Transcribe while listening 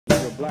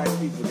black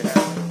people to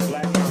have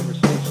black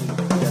conversations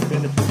that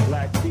benefit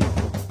black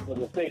people for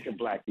the sake of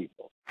black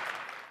people.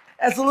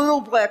 As a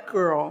little black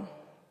girl,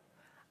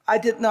 I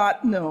did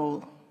not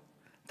know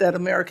that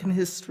American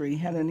history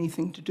had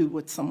anything to do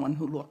with someone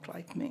who looked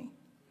like me.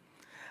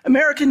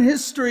 American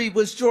history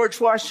was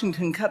George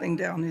Washington cutting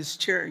down his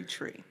cherry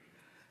tree.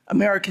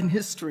 American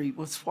history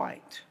was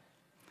white.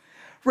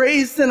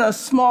 Raised in a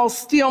small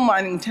steel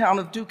mining town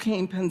of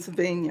Duquesne,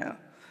 Pennsylvania,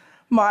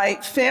 my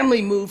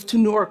family moved to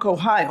Newark,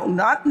 Ohio,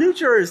 not New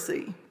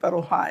Jersey, but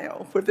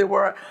Ohio, where there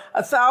were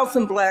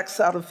 1,000 blacks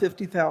out of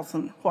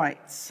 50,000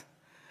 whites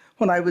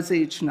when I was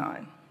age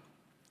 9.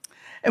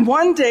 And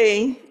one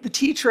day, the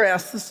teacher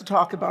asked us to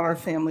talk about our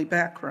family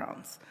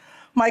backgrounds.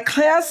 My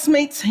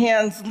classmates'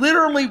 hands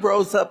literally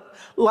rose up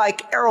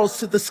like arrows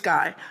to the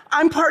sky.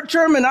 I'm part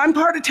German, I'm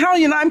part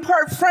Italian, I'm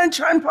part French,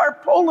 I'm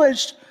part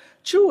Polish,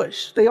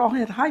 Jewish. They all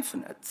had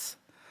hyphenates.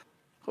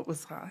 What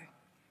was I?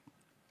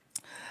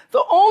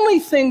 The only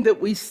thing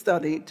that we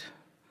studied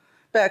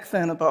back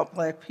then about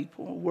black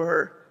people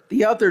were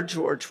the other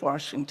George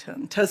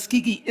Washington,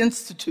 Tuskegee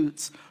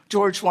Institute's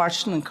George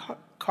Washington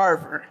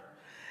Carver.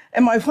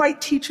 And my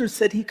white teacher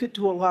said he could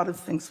do a lot of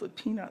things with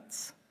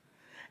peanuts.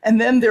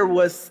 And then there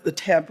was the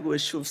taboo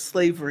issue of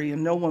slavery,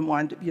 and no one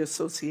wanted to be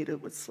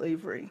associated with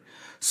slavery.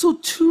 So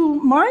to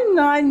my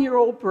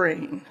 9-year-old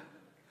brain,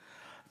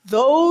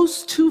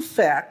 those two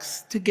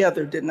facts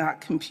together did not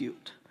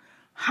compute.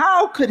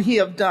 How could he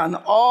have done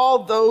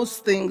all those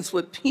things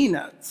with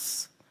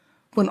peanuts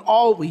when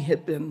all we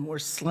had been were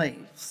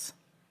slaves?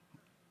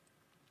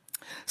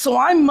 So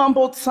I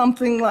mumbled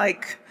something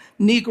like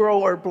Negro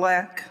or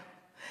black,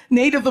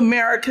 Native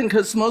American,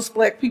 because most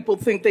black people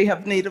think they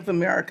have Native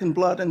American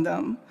blood in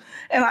them.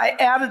 And I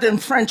added in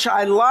French,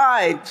 I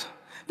lied.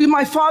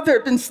 My father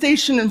had been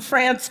stationed in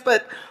France,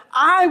 but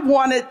I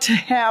wanted to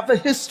have a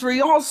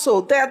history also.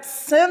 That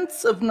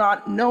sense of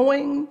not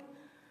knowing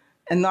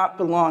and not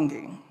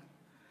belonging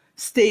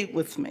stayed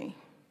with me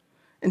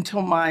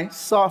until my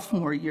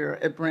sophomore year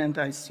at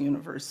Brandeis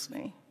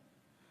University.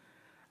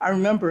 I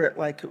remember it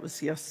like it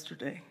was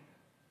yesterday.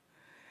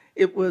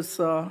 It was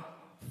a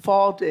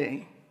fall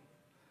day.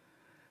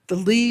 The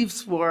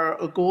leaves were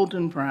a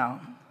golden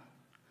brown,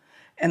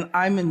 and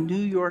I'm in New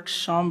York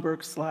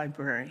Schomburg's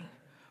library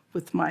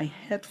with my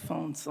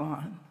headphones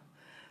on,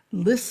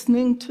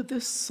 listening to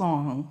this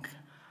song.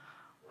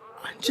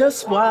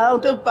 Just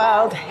wild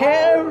about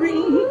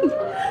Harry,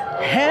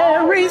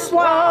 Harry's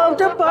wild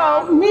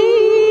about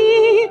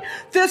me.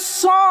 This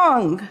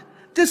song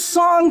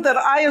that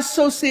I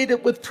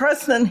associated with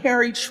President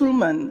Harry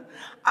Truman,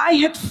 I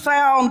had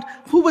found,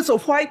 who was a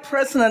white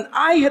president,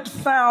 I had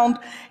found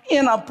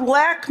in a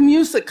black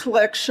music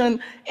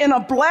collection in a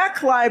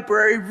black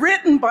library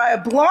written by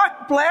a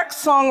black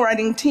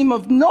songwriting team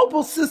of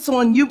Noble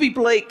Sissel and Eubie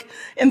Blake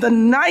in the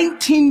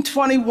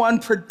 1921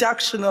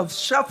 production of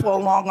Shuffle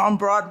Along on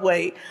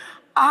Broadway.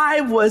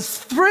 I was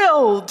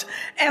thrilled,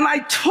 and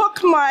I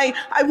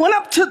went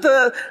up to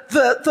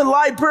the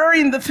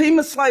librarian, the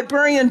famous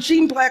librarian,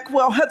 Jean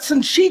Blackwell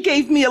Hudson. She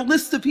gave me a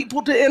list of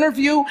people to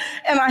interview,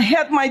 and I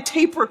had my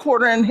tape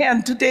recorder in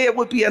hand. Today it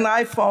would be an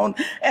iPhone,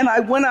 and I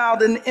went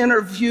out and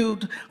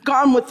interviewed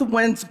Gone with the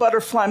Wind's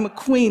Butterfly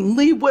McQueen,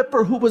 Lee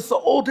Whipper, who was the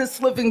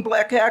oldest living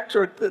black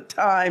actor at the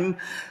time,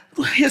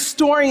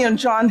 historian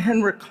John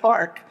Henrik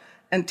Clark,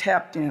 and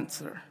tap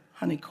dancer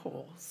Honey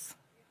Coles.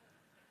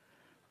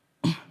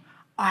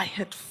 I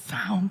had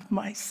found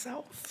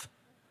myself.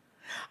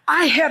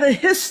 I had a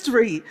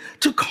history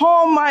to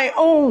call my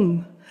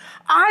own.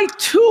 I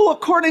too,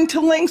 according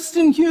to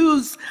Langston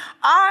Hughes,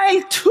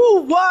 I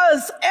too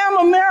am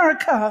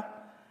America.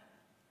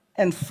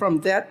 And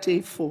from that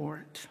day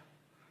forward,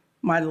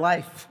 my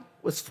life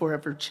was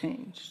forever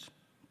changed.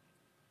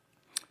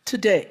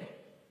 Today,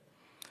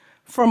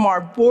 from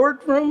our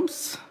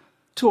boardrooms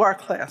to our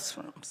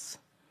classrooms,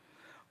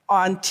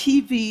 on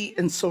TV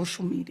and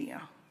social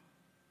media,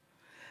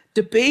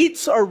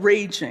 debates are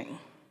raging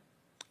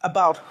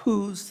about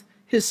whose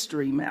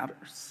history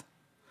matters.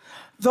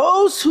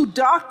 Those who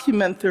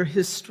document their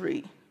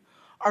history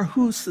are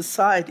who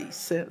society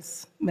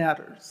says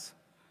matters.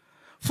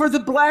 For the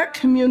black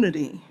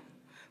community,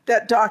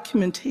 that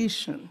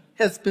documentation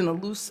has been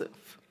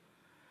elusive.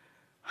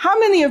 How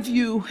many of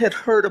you had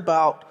heard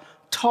about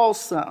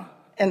Tulsa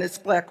and its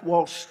Black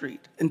Wall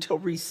Street until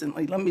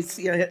recently? Let me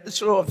see a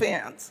show of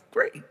hands.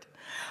 Great.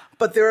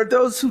 But there are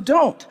those who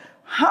don't.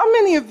 How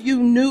many of you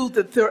knew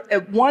that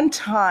at one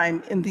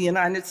time in the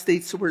United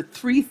States there were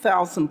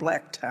 3,000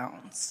 black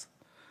towns?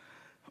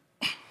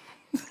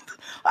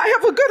 I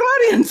have a good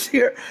audience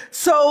here.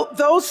 So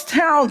those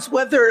towns,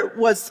 whether it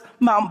was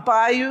Mount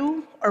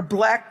Bayou or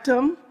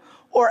Blackdom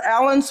or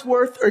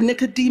Allensworth or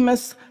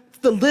Nicodemus,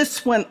 the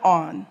list went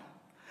on.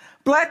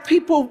 Black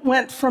people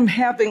went from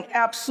having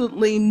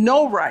absolutely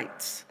no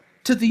rights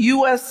to the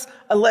US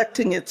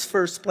electing its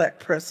first black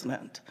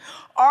president.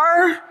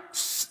 Our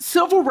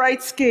civil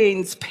rights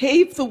gains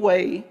paved the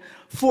way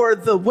for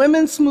the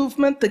women's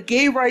movement, the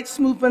gay rights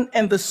movement,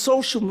 and the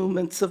social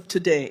movements of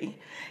today.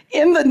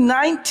 In the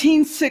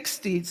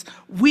 1960s,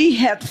 we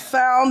had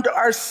found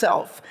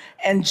ourselves,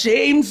 and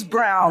James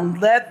Brown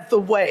led the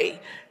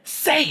way.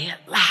 Say it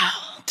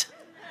loud.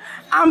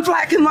 I'm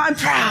black and I'm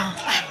proud.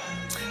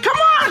 Come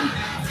on.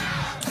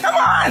 Come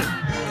on.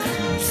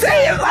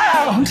 Say it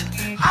loud.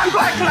 I'm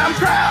black and I'm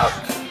proud.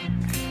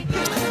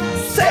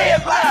 Say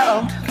it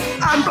loud.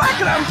 I'm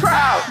black and I'm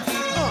proud.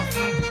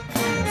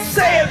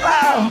 Say it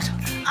loud.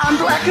 I'm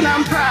black and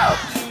I'm proud.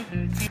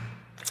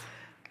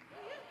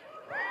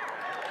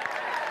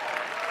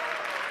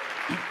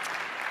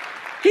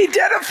 He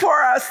did it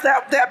for us.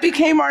 That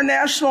became our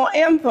national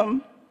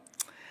anthem.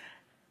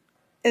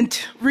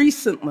 And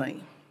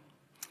recently,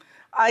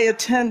 I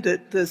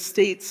attended the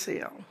estate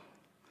sale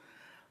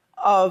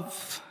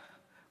of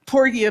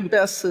Porgy and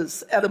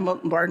Bess's Etta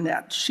Moulton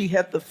Barnett. She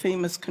had the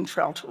famous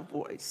contralto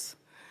voice.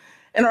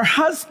 And her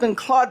husband,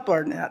 Claude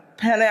Barnett,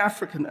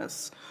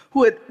 Pan-Africanist,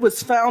 who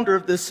was founder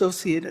of the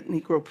Associated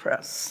Negro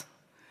Press.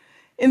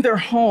 In their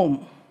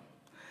home,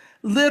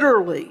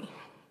 literally,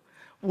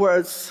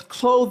 was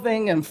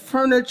clothing and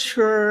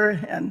furniture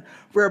and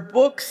rare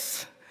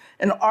books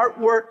and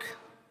artwork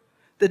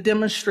that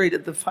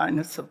demonstrated the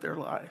fineness of their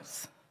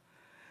lives.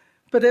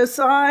 But as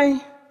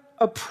I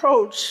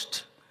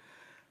approached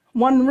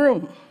one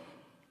room,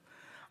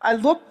 I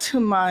looked to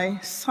my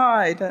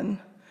side and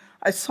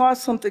I saw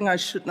something I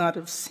should not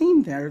have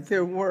seen there.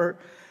 There were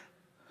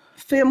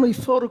family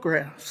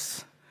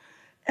photographs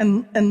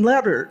and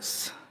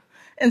letters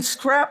and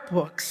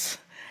scrapbooks.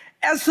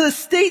 As the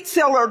estate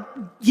seller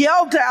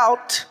yelled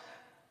out,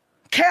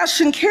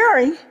 cash and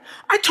carry,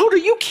 I told her,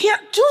 you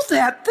can't do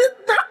that,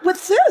 not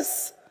with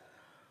this.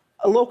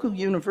 A local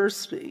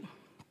university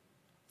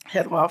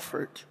had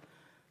offered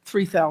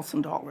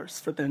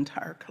 $3,000 for the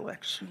entire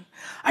collection.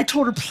 I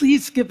told her,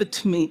 please give it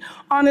to me.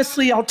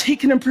 Honestly, I'll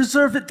take it and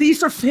preserve it.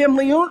 These are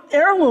family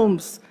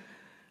heirlooms.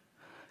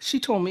 She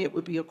told me it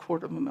would be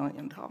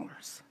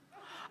 $250,000.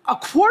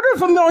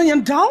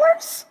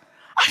 $250,000?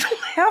 I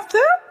don't have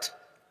that.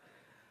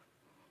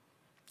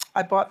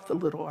 I bought the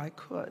little I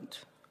could.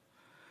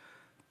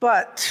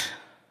 But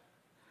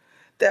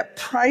that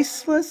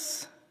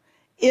priceless,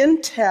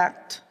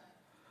 intact,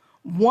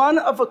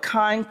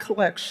 one-of-a-kind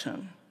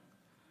collection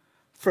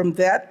from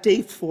that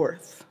day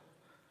forth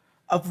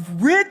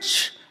of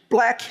rich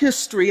Black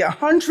history,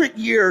 100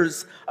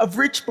 years of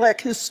rich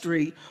Black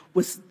history,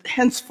 was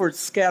henceforth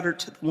scattered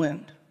to the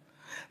wind.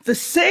 The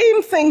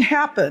same thing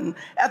happened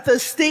at the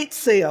estate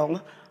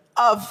sale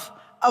of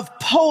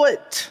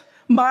poet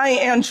Maya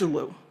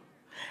Angelou.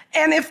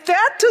 And if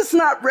that does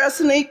not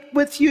resonate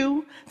with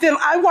you, then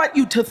I want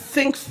you to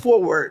think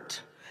forward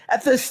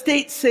at the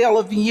estate sale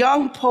of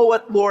young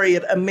poet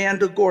laureate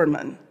Amanda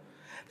Gorman,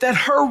 that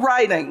her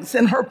writings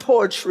and her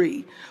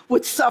poetry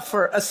would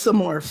suffer a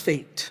similar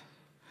fate.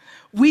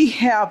 We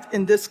have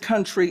in this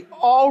country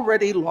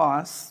already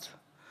lost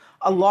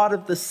a lot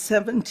of the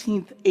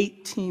 17th,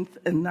 18th,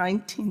 and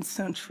 19th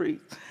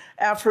century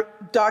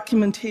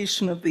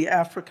documentation of the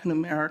African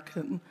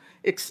American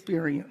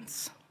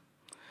experience.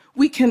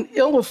 We can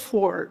ill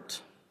afford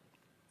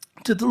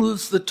to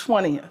lose the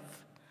 20th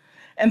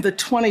and the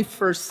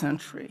 21st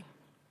century.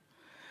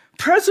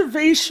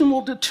 Preservation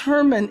will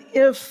determine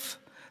if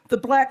the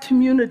Black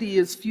community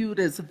is viewed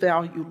as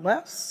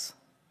valueless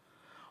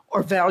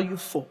or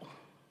valueful.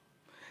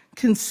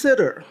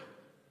 Consider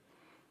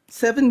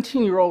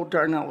 17-year-old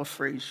Darnella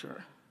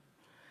Frazier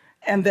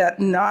and that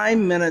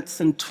 9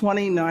 minutes and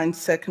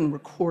 29-second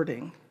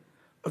recording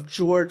of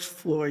George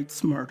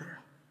Floyd's murder,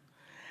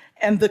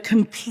 and the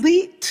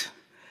complete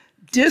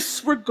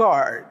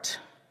disregard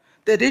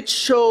that it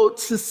showed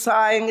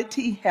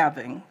society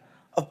having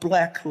of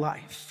Black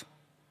life.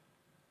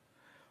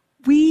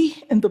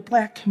 We in the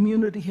Black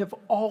community have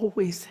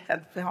always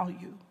had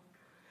value.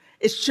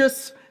 It's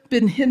just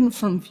been hidden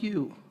from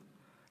view,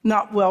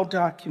 not well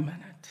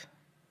documented.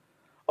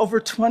 Over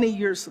 20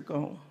 years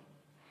ago,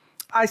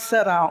 I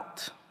sat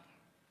at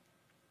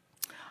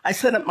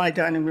my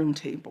dining room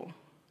table.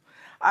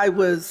 I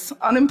was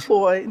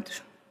unemployed,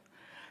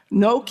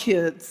 no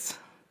kids,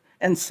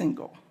 and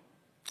single.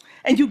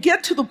 And you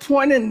get to the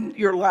point in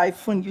your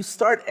life when you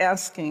start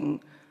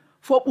asking,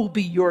 what will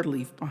be your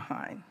leave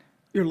behind,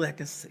 your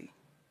legacy?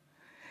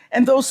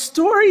 And those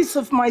stories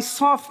of my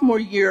sophomore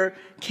year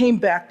came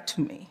back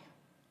to me.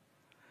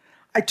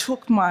 I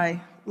took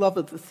my love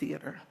of the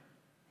theater,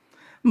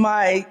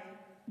 my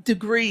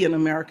degree in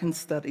American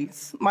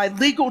Studies, my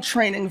legal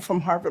training from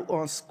Harvard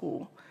Law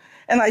School,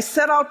 and I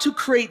set out to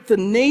create the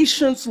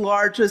nation's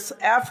largest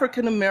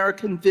African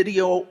American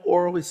video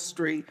oral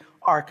history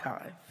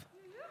archive.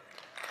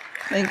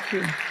 Thank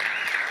you.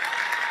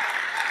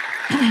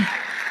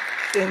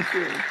 Thank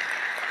you.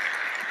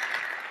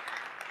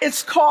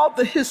 It's called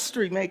The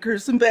History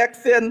Makers, and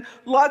back then,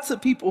 lots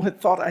of people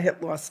had thought I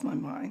had lost my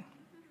mind.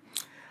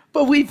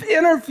 But we've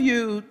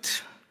interviewed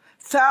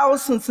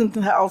thousands and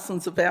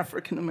thousands of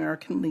African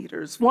American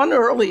leaders. One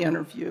early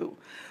interview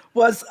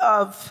was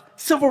of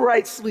civil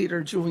rights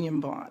leader Julian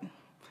Bond.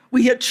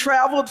 We had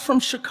traveled from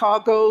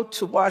Chicago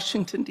to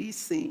Washington,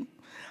 D.C.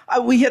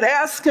 We had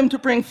asked him to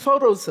bring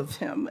photos of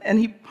him,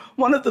 and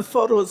one of the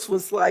photos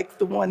was like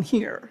the one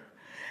here.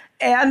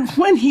 And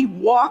when he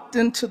walked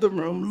into the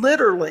room,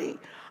 literally,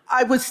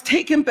 I was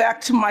taken back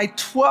to my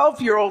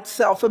 12-year-old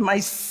self and my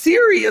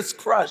serious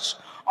crush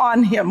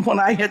on him when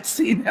I had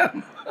seen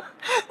him.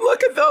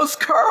 Look at those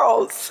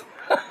curls.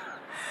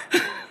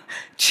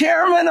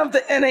 Chairman of the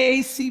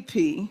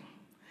NAACP,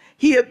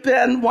 he had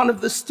been one of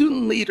the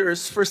student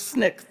leaders for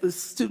SNCC, the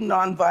Student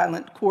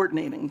Nonviolent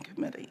Coordinating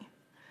Committee.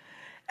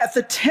 At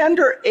the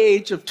tender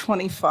age of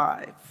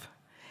 25,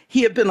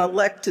 he had been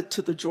elected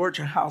to the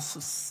Georgia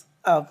House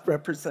of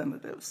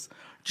Representatives.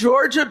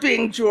 Georgia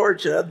being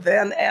Georgia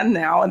then and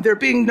now, and there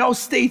being no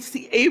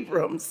Stacey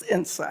Abrams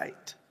in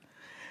sight.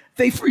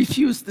 They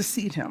refused to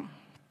seat him,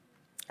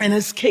 and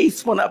his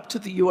case went up to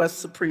the US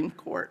Supreme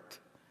Court,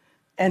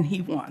 and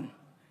he won.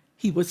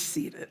 He was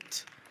seated.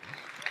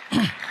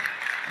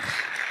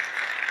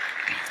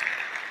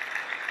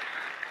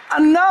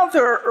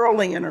 Another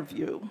early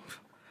interview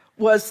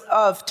was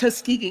of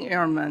Tuskegee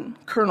Airman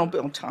Colonel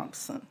Bill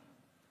Thompson.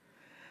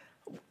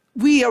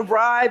 We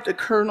arrived at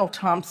Colonel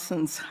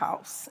Thompson's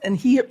house, and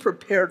he had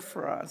prepared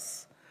for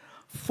us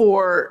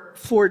for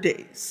 4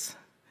 days.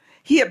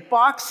 He had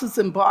boxes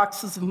and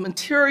boxes of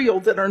material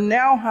that are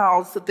now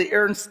housed at the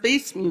Air and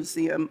Space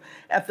Museum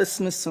at the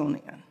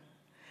Smithsonian.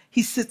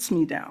 He sits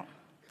me down.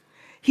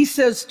 He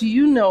says, "Do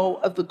you know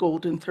of the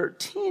Golden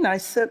 13? I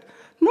said,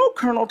 "No,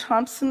 Colonel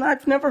Thompson,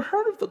 I've never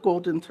heard of the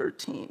Golden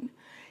 13.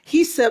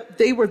 He said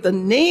they were the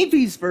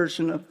Navy's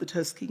version of the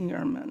Tuskegee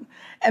Airmen,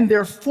 and there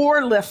are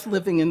 4 left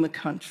living in the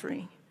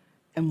country,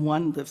 and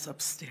 1 lives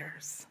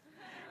upstairs.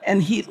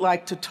 And he'd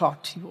like to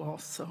talk to you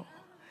also."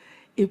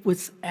 It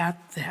was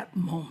at that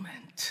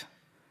moment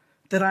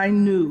that I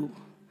knew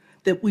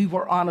that we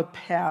were on a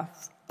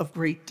path of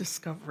great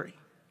discovery.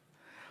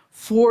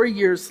 4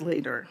 years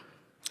later,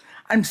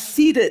 I'm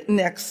seated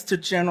next to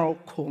General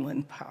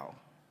Colin Powell.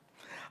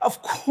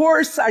 Of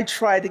course, I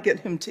try to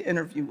get him to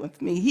interview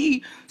with me.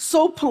 He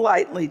so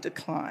politely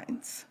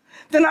declines.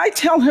 Then I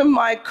tell him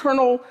my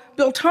Colonel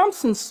Bill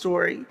Thompson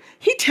story.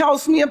 He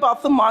tells me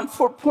about the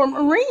Montfort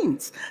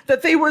Marines,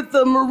 that they were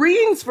the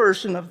Marines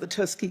version of the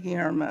Tuskegee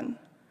Airmen.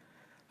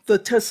 The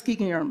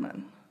Tuskegee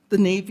Airmen, the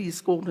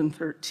Navy's Golden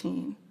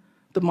 13,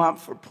 the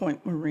Montfort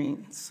Point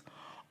Marines.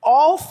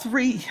 All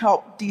 3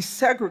 helped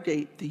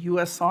desegregate the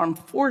US Armed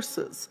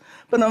Forces,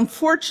 but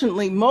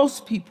unfortunately,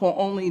 most people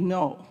only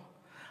know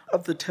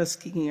of the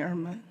Tuskegee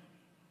Airmen.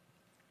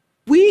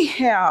 We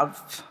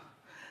have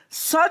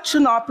such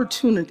an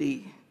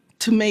opportunity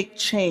to make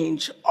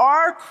change.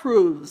 Our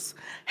crews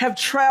have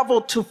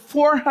traveled to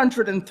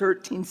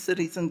 413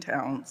 cities and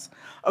towns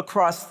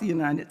across the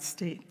United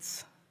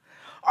States.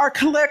 Our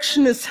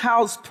collection is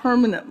housed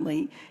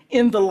permanently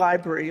in the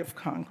Library of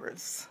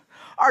Congress.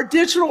 Our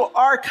digital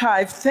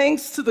archive,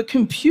 thanks to the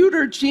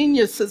computer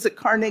geniuses at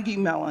Carnegie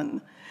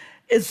Mellon,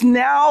 is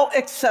now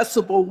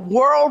accessible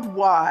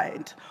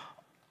worldwide,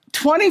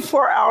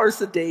 24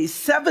 hours a day,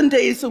 7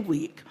 days a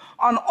week,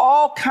 on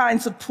all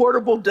kinds of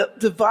portable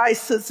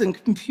devices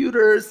and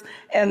computers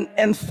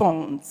and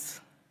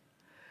phones.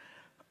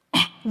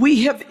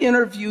 We have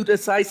interviewed,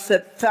 as I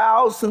said,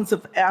 thousands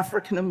of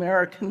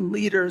African-American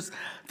leaders.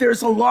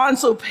 There's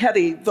Alonzo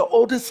Petty, the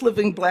oldest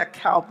living Black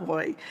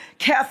cowboy,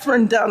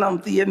 Katherine Dunham,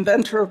 the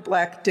inventor of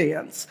Black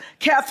dance,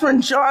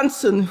 Katherine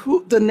Johnson,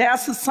 the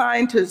NASA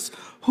scientist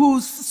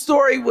whose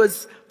story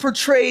was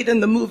portrayed in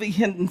the movie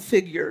Hidden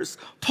Figures,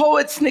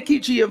 poets Nikki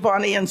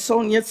Giovanni and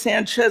Sonia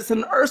Sanchez,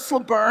 and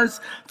Ursula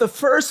Burns, the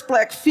first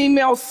Black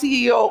female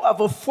CEO of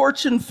a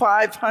Fortune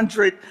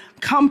 500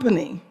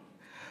 company.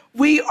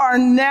 We are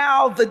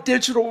now the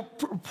digital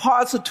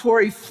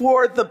repository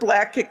for the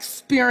Black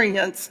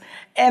experience,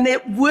 and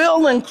it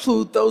will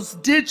include those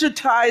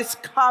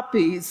digitized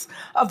copies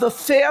of the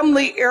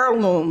family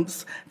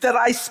heirlooms that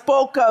I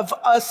spoke of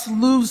us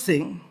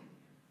losing.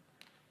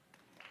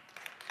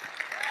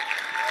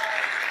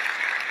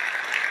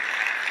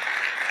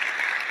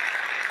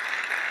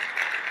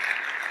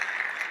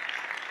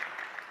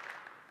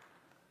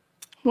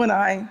 When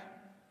I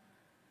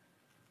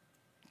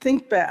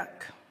think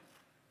back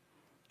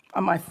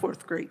on my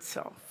 4th grade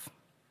self,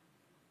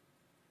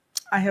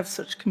 I have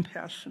such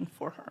compassion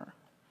for her.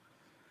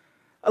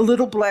 A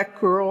little Black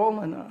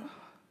girl in a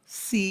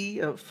sea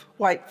of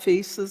white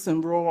faces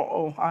in rural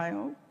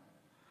Ohio.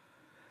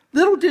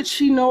 Little did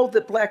she know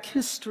that Black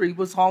history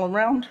was all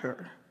around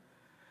her.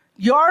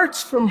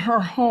 Yards from her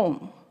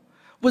home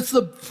was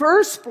the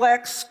first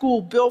Black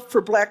school built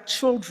for Black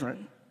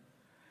children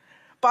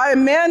by a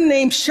man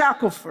named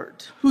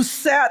Shackelford, who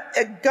sat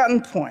at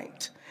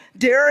gunpoint,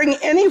 daring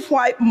any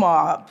white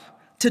mob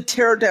to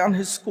tear down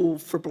his school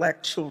for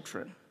Black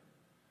children.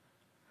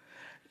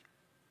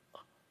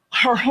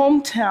 Her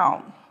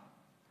hometown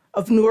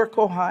of Newark,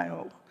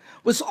 Ohio,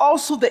 was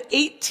also the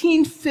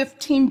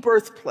 1815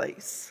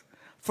 birthplace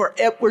for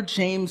Edward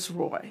James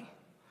Roy,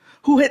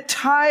 who had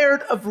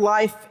tired of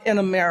life in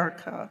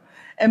America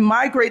and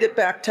migrated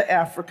back to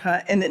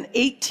Africa, and in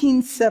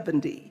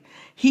 1870,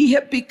 he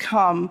had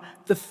become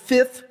the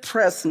 5th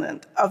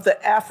president of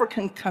the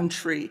African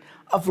country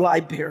of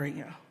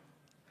Liberia.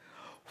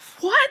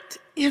 What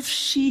if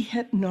she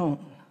had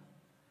known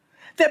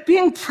that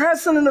being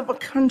president of a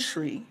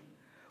country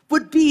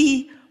would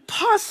be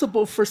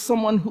possible for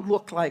someone who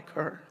looked like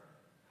her?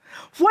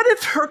 What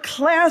if her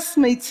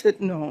classmates had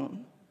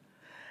known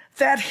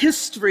that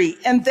history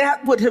and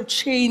that would have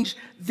changed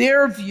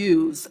their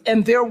views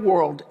and their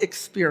world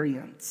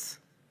experience?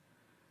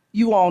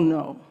 You all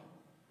know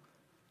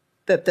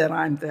that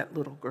I'm that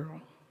little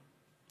girl.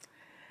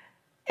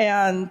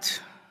 And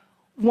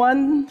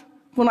when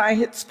I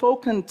had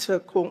spoken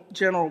to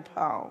General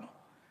Powell,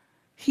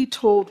 he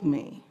told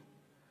me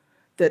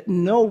that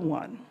no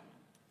one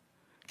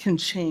can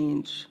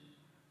change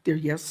their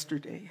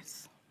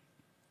yesterdays,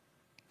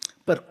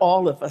 but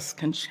all of us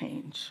can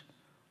change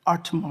our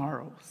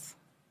tomorrows.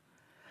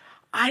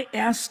 I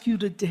ask you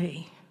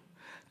today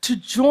to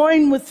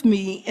join with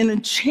me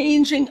in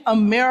changing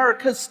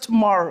America's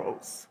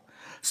tomorrows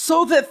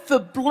so that the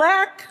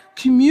Black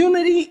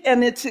community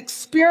and its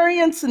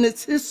experience and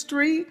its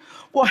history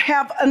will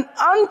have an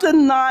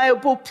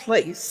undeniable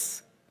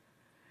place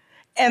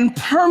and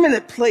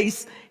permanent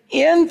place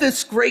in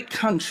this great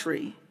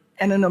country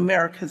and in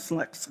America's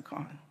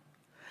lexicon.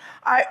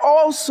 I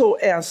also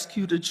ask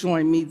you to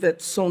join me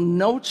that so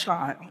no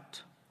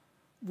child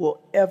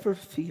will ever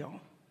feel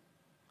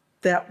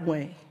that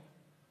way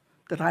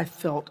that I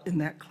felt in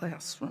that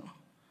classroom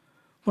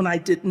when I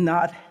did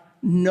not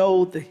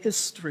know the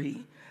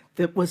history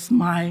that was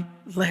my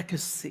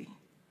legacy.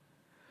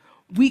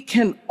 We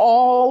can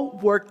all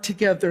work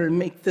together and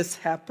make this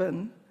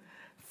happen.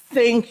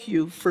 Thank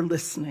you for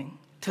listening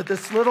to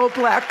this little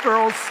Black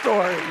girl's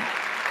story.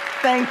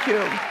 Thank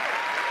you.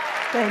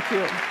 Thank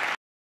you.